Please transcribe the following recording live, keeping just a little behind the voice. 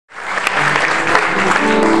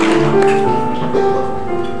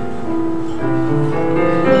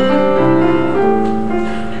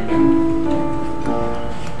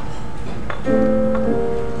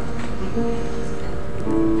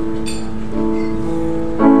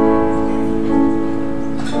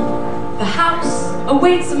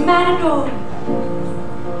waits a matador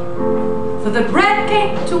for the bread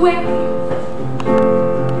cake to wait.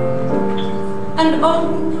 And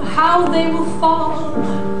oh, how they will fall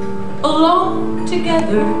alone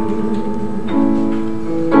together.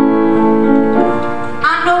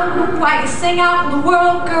 I know why you sing out in the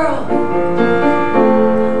world, girl.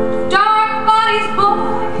 Dark bodies,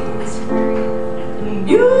 boys,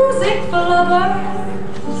 music for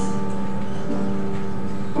lovers,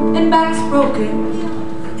 and backs broken.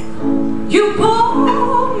 You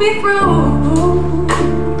pull me through.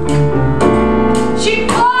 She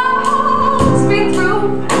pulls me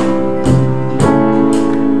through,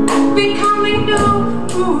 becoming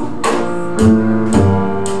new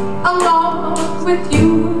along with you.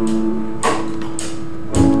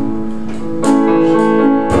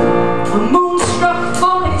 A moonstruck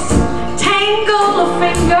voice, tangle of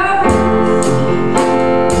fingers,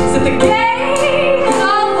 is it the gaze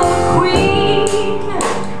of a queen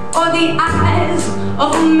or the eyes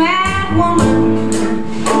of a mad woman?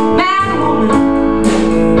 Mad woman.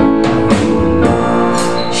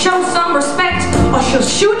 Show some respect or she'll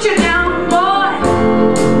shoot you down, boy,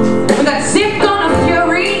 with that zip gun of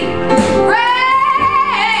fury,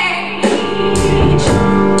 rage,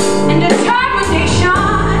 and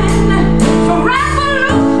determination for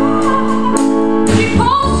revolution. She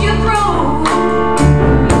pulls you through.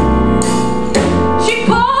 She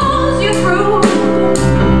pulls you through,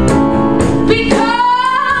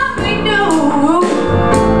 becoming new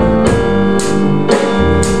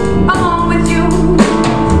along with you.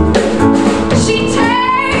 She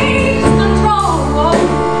takes control.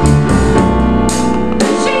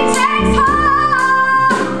 She takes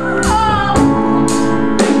hold.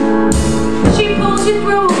 She pulls you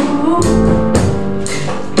through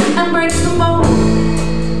and breaks the mold.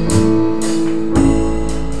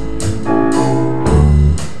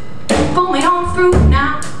 Pull me on through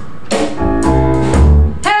now.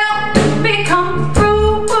 Help me come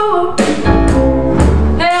through.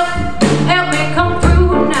 Help me come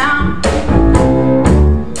through now.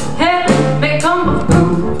 Help me come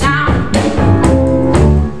through now.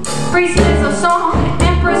 Priestess of song,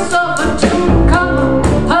 empress of a tune, come,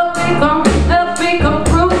 help me come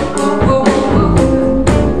through.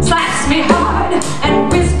 Slaps me hard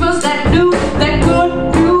and whispers that news, that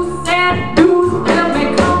good news, sad news. Help me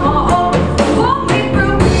come on, pull me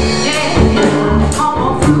through, yeah, come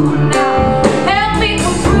on through now. Help me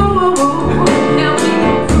come through, help me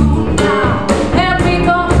come through now. Help me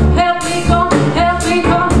come, help me come, help me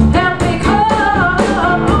come, help me come,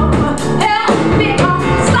 help me come.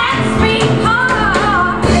 Slaps me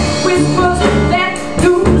hard, whispers that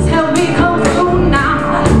news. Help me come through now.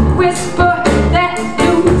 Whisper that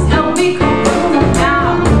news. Help me come through now.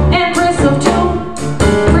 Empress of tune,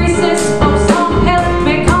 priestess of song. Help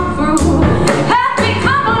me come through. Help me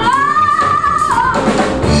come along.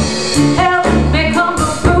 Help me come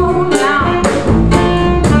through now.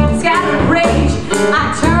 Scattered rage, I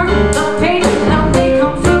turn the page. Help me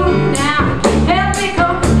come through now. Help me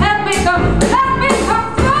come, help me come, help me come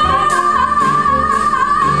through.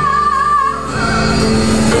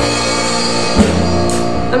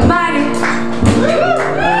 The mighty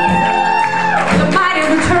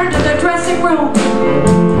return to the dressing room.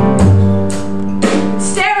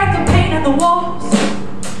 Stare at the paint and the walls.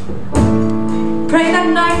 Pray that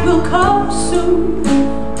night will come soon.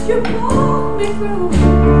 You pull me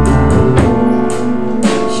through.